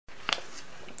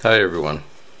Hi everyone.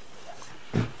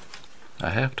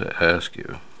 I have to ask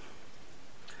you,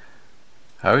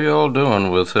 how are you all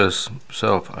doing with this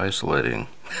self-isolating?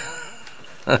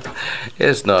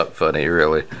 It's not funny,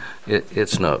 really.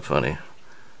 It's not funny.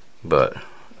 But,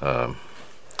 I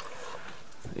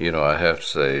have to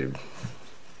say,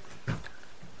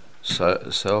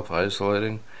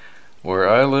 self-isolating, where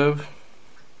I live,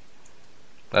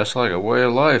 that's like a way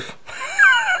of life.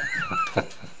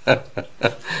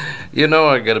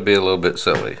 I gotta be a little bit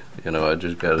silly. I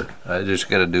just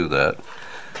gotta do that.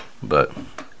 But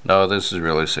no, this is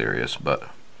really serious. But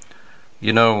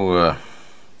I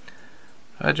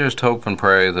just hope and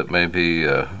pray that maybe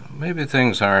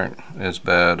things aren't as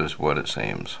bad as what it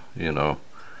seems. It's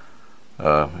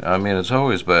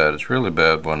always bad. It's really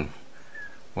bad when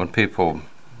people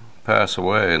pass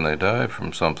away and they die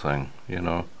from something.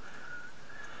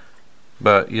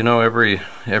 But every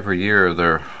year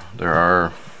there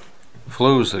are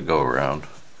flus that go around,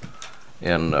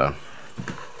 and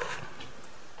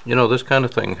this kind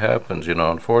of thing happens.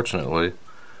 Unfortunately,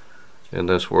 in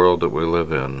this world that we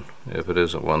live in, if it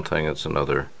isn't one thing, it's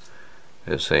another.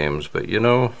 It seems, but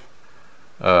if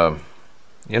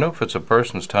it's a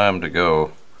person's time to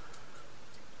go,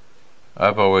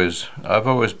 I've always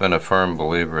been a firm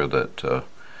believer that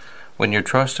when you're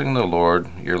trusting the Lord,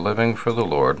 you're living for the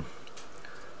Lord,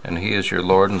 and He is your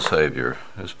Lord and Savior,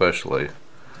 especially.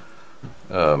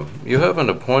 You have an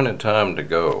appointed time to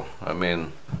go.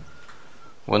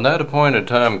 When that appointed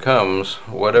time comes,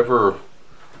 whatever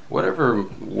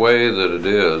way that it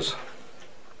is,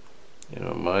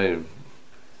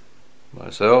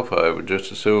 myself, I would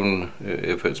just assume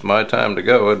if it's my time to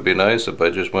go, it'd be nice if I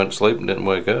just went to sleep and didn't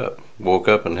woke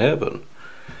up in heaven.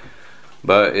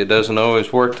 But it doesn't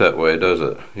always work that way, does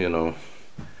it?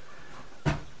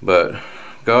 But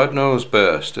God knows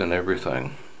best in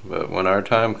everything. But when our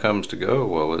time comes to go,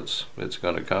 well, it's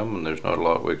going to come, and there's not a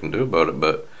lot we can do about it.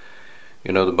 But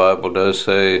the Bible does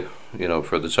say,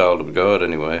 for the child of God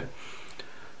anyway,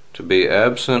 to be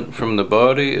absent from the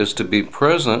body is to be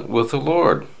present with the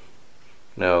Lord.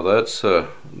 Now that's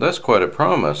quite a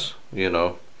promise.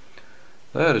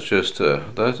 That is just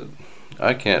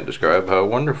I can't describe how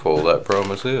wonderful that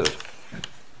promise is.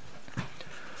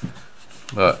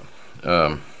 But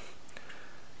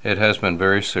it has been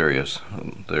very serious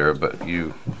there. But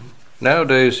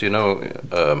nowadays,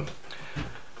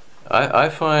 I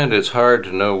find it's hard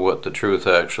to know what the truth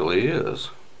actually is.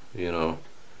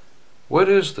 What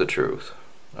is the truth?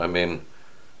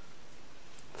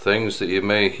 Things that you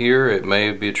may hear, it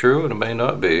may be true and it may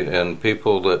not be. And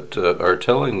people that are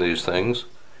telling these things,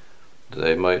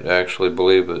 they might actually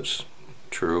believe it's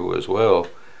true as well.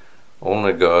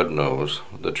 Only God knows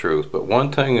the truth. But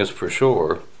one thing is for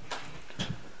sure,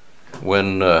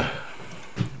 when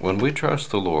we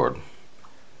trust the Lord,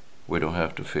 we don't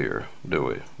have to fear, do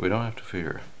we? We don't have to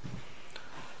fear.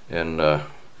 And I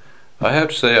have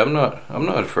to say, I'm not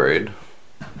afraid.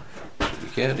 You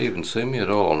can't even see me at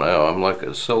all now. I'm like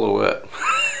a silhouette.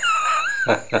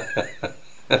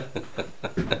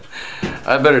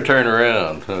 I better turn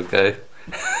around, okay?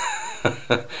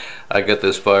 I got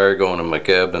this fire going in my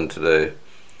cabin today,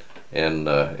 and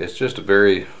it's just a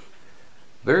very,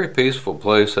 very peaceful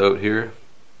place out here.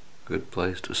 Good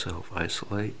place to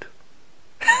self-isolate.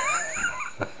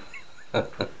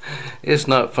 It's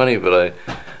not funny, but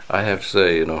I have to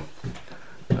say,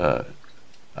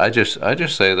 I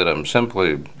just say that I'm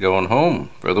simply going home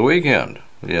for the weekend,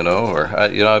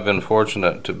 I've been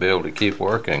fortunate to be able to keep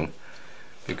working,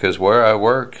 because where I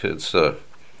work, it's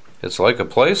like a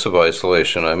place of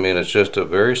isolation. It's just a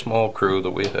very small crew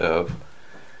that we have,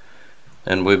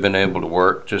 and we've been able to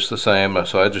work just the same.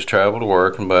 So I just travel to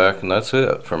work and back, and that's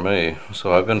it for me.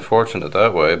 So I've been fortunate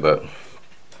that way, but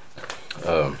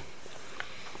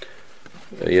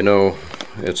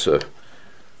it's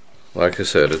like I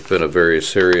said, it's been a very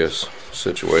serious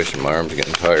situation. My arms are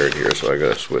getting tired here, so I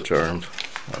gotta switch arms.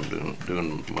 I'm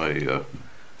doing my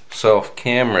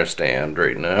self-camera stand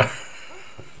right now.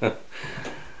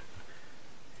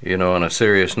 On a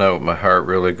serious note, my heart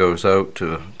really goes out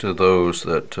to those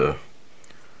that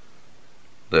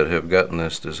have gotten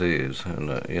this disease, and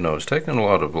it's taken a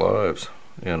lot of lives,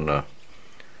 and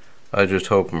I just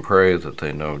hope and pray that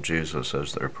they know Jesus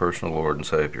as their personal Lord and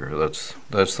Savior. That's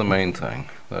the main thing.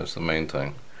 That's the main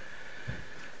thing.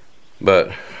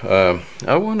 But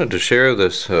I wanted to share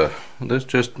this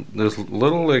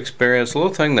little experience,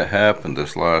 little thing that happened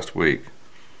this last week.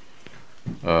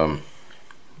 The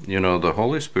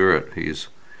Holy Spirit, He's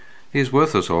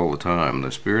with us all the time.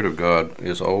 The Spirit of God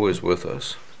is always with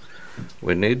us.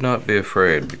 We need not be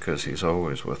afraid, because He's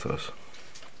always with us.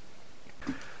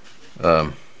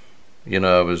 You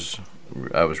know,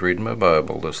 I was reading my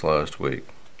Bible this last week,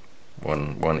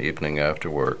 one evening after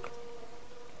work.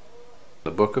 The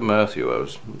book of Matthew, I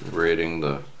was reading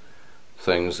the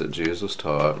things that Jesus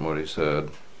taught and what he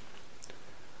said.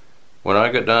 When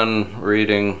I got done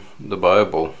reading the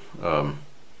Bible, I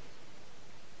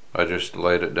just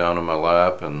laid it down in my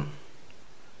lap and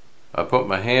I put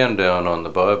my hand down on the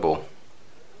Bible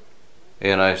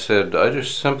and I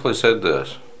just simply said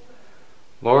this: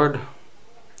 Lord,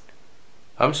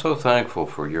 I'm so thankful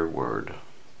for your word.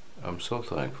 I'm so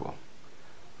thankful.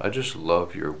 I just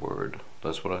love your word.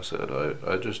 That's what I said.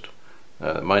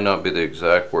 It might not be the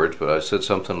exact words, but I said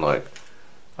something like,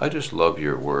 I just love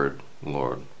your word,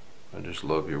 Lord. I just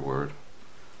love your word.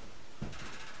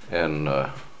 And I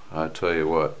tell you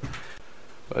what,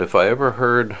 if I ever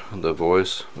heard the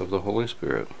voice of the Holy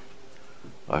Spirit,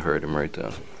 I heard him right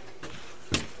then.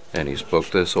 And he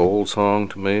spoke this old song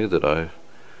to me that I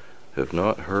have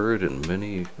not heard in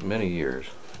many, many years.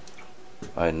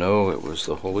 I know it was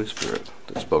the Holy Spirit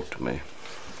that spoke to me.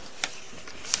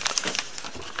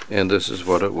 And this is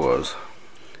what it was.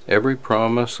 Every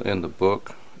promise in the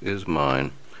book is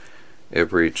mine.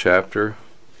 Every chapter,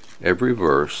 every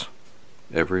verse,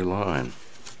 every line.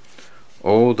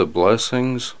 Oh, the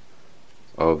blessings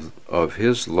of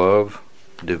his love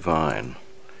divine.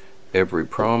 Every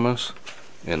promise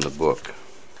in the book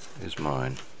is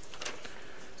mine.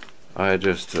 I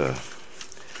just,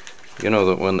 you know,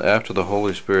 that when after the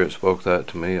Holy Spirit spoke that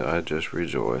to me, I just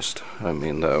rejoiced. I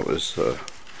mean, that was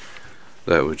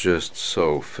just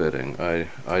so fitting.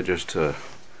 I just,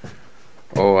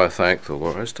 oh, I thank the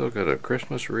Lord. I still got a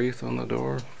Christmas wreath on the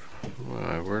door.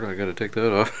 Where do I got to take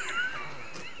that off?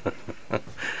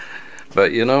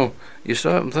 But you know, you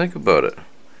stop and think about it.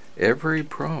 Every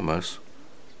promise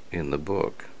in the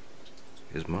book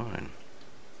is mine.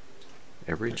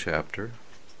 Every chapter,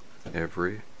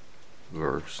 every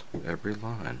verse, every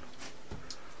line.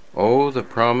 Oh, the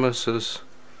promises.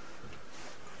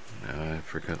 Now I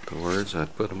forgot the words. I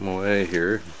put them away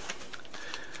here.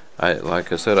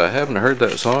 Like I said, I haven't heard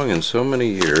that song in so many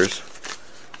years.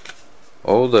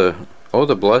 Oh,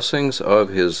 the blessings of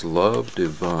his love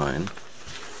divine.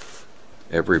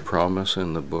 Every promise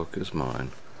in the book is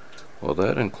mine. Well,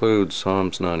 that includes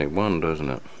Psalms 91, doesn't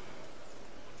it?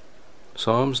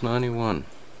 Psalms 91.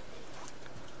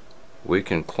 We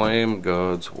can claim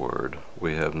God's word.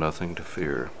 We have nothing to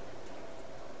fear.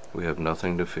 We have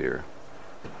nothing to fear.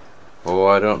 Oh,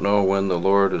 I don't know when the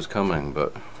Lord is coming,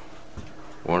 but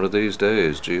one of these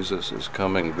days Jesus is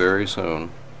coming very soon.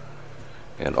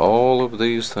 And all of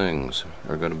these things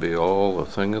are going to be all a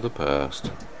thing of the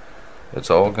past. It's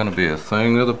all going to be a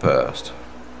thing of the past.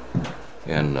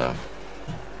 And I'll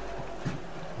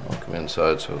come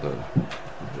inside so that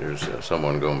there's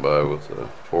someone going by with a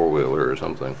four-wheeler or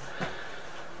something.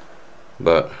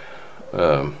 But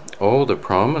all the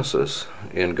promises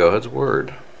in God's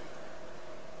Word.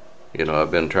 You know,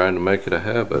 I've been trying to make it a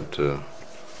habit to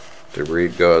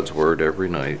read God's Word every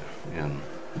night and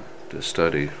to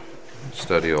study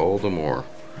all the more.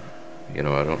 You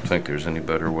know, I don't think there's any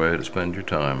better way to spend your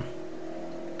time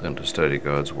than to study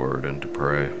God's Word and to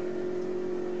pray.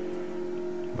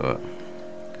 But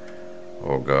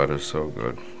oh, God is so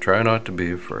good. Try not to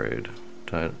be afraid.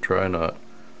 Try not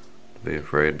to be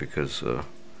afraid because,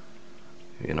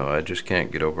 you know, I just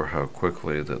can't get over how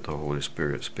quickly that the Holy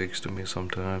Spirit speaks to me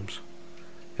sometimes.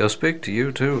 He'll speak to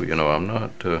you too. You know, I'm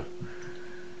not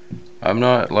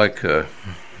like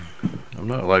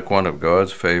one of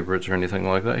God's favorites or anything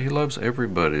like that. He loves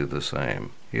everybody the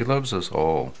same. He loves us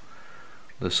all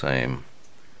the same.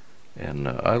 And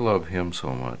I love him so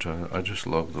much. I just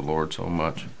love the Lord so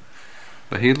much.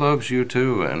 But he loves you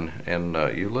too, and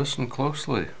you listen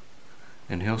closely,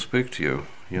 and he'll speak to you.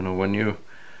 You know, when you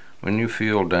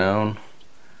feel down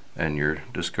and you're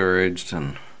discouraged,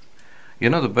 and you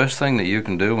know, the best thing that you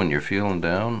can do when you're feeling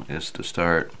down is to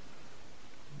start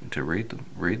to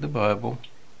read the Bible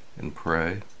and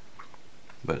pray,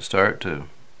 but start to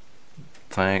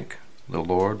thank the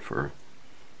Lord for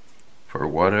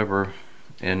whatever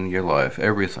in your life,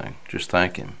 everything. Just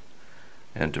thank him,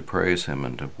 and to praise him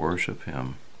and to worship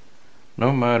him,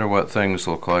 no matter what things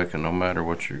look like and no matter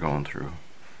what you're going through.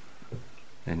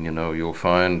 And you know, you'll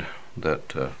find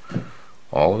that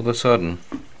all of a sudden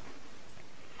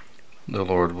the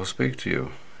Lord will speak to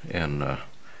you. And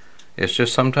it's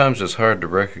just sometimes it's hard to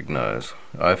recognize.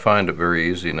 I find it very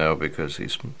easy now because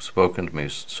he's spoken to me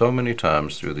so many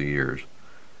times through the years.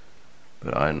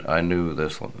 But I knew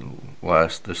this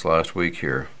last week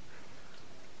here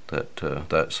that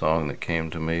that song that came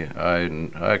to me,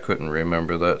 I couldn't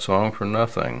remember that song for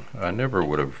nothing. I never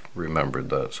would have remembered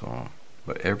that song.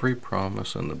 But every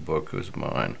promise in the book is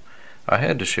mine. I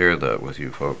had to share that with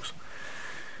you folks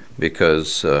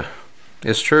because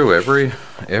it's true.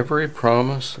 Every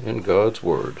promise in God's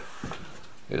Word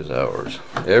is ours.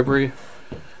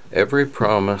 Every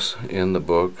promise in the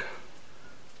book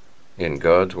in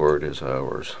God's Word is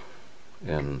ours.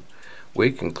 And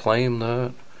we can claim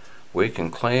that. We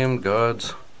can claim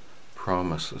God's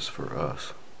promises for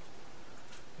us.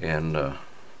 And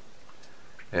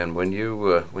when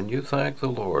you thank the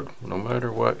Lord, no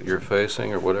matter what you're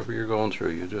facing or whatever you're going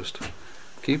through, you just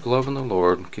keep loving the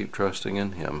Lord and keep trusting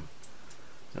in Him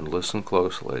and listen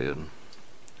closely. And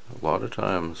a lot of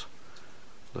times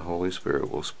the Holy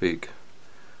Spirit will speak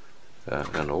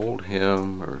an old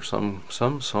hymn or some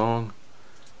song.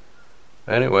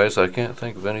 Anyways, I can't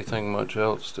think of anything much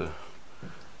else to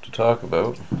talk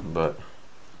about, but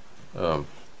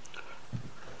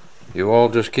you all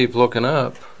just keep looking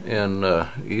up, and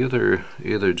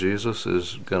either Jesus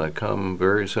is going to come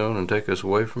very soon and take us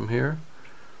away from here,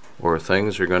 or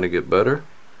things are going to get better,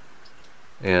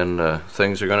 and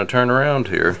things are going to turn around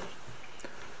here,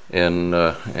 and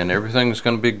everything's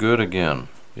going to be good again,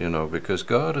 because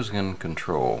God is in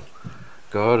control.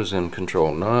 God is in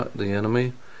control, not the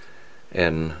enemy,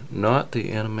 and not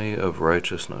the enemy of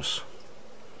righteousness.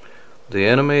 The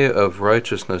enemy of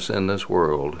righteousness in this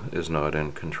world is not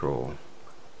in control.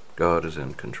 God is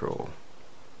in control,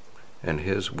 and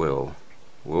His will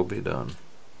be done.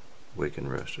 We can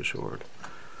rest assured.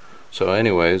 So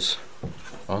anyways,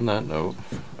 on that note,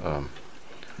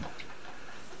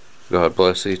 God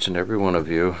bless each and every one of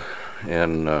you,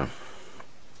 and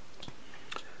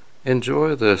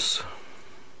enjoy this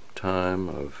time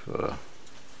of, what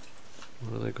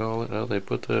do they call it? How do they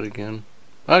put that again?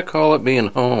 I call it being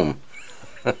home.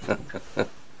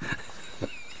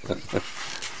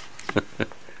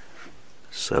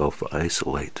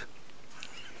 Self-isolate.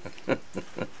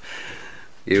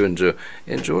 You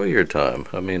enjoy your time.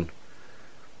 I mean,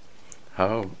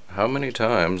 how many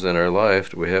times in our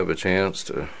life do we have a chance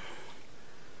to?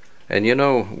 And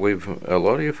a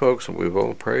lot of you folks, we've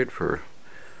all prayed for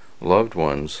loved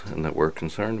ones and that we're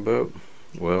concerned about.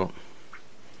 Well,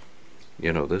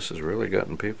 this has really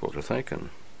gotten people to thinking.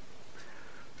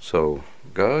 So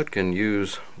God can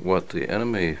use what the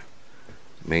enemy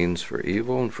means for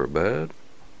evil and for bad.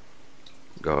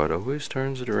 God always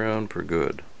turns it around for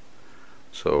good.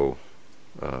 So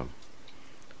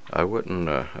I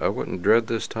wouldn't dread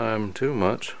this time too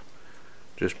much.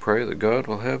 Just pray that God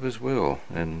will have His will,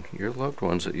 and your loved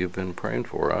ones that you've been praying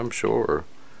for, I'm sure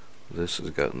this has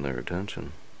gotten their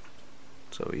attention.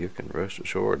 So you can rest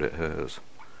assured it has.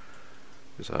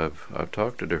 Because I've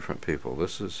talked to different people.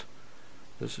 This has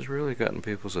really gotten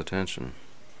people's attention.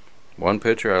 One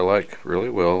picture I like really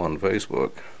well on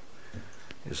Facebook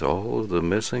is all of the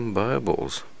missing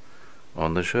Bibles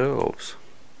on the shelves.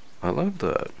 I love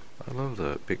that. I love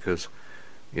that because,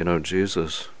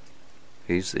 Jesus,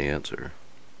 He's the answer.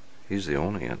 He's the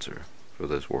only answer for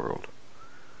this world.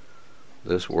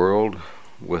 This world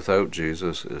without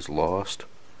Jesus is lost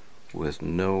with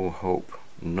no hope.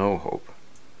 No hope.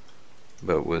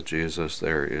 But with Jesus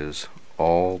there is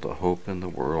all the hope in the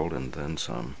world and then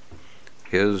some.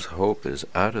 His hope is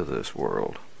out of this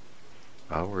world.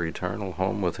 Our eternal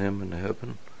home with Him in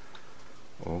heaven.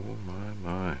 Oh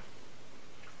my.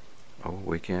 Oh,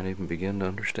 we can't even begin to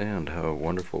understand how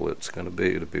wonderful it's going to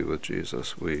be with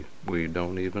Jesus. We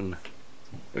can't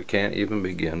even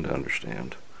begin to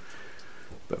understand.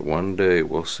 But one day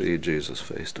we'll see Jesus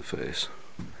face to face.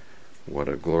 What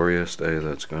a glorious day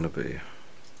that's going to be.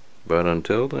 But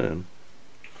until then,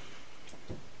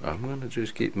 I'm going to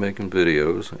just keep making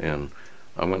videos, and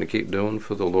I'm going to keep doing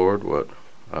for the Lord what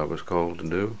I was called to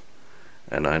do,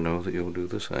 and I know that you'll do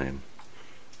the same.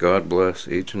 God bless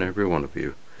each and every one of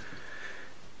you,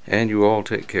 and you all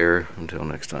take care until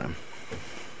next time.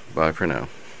 Bye for now.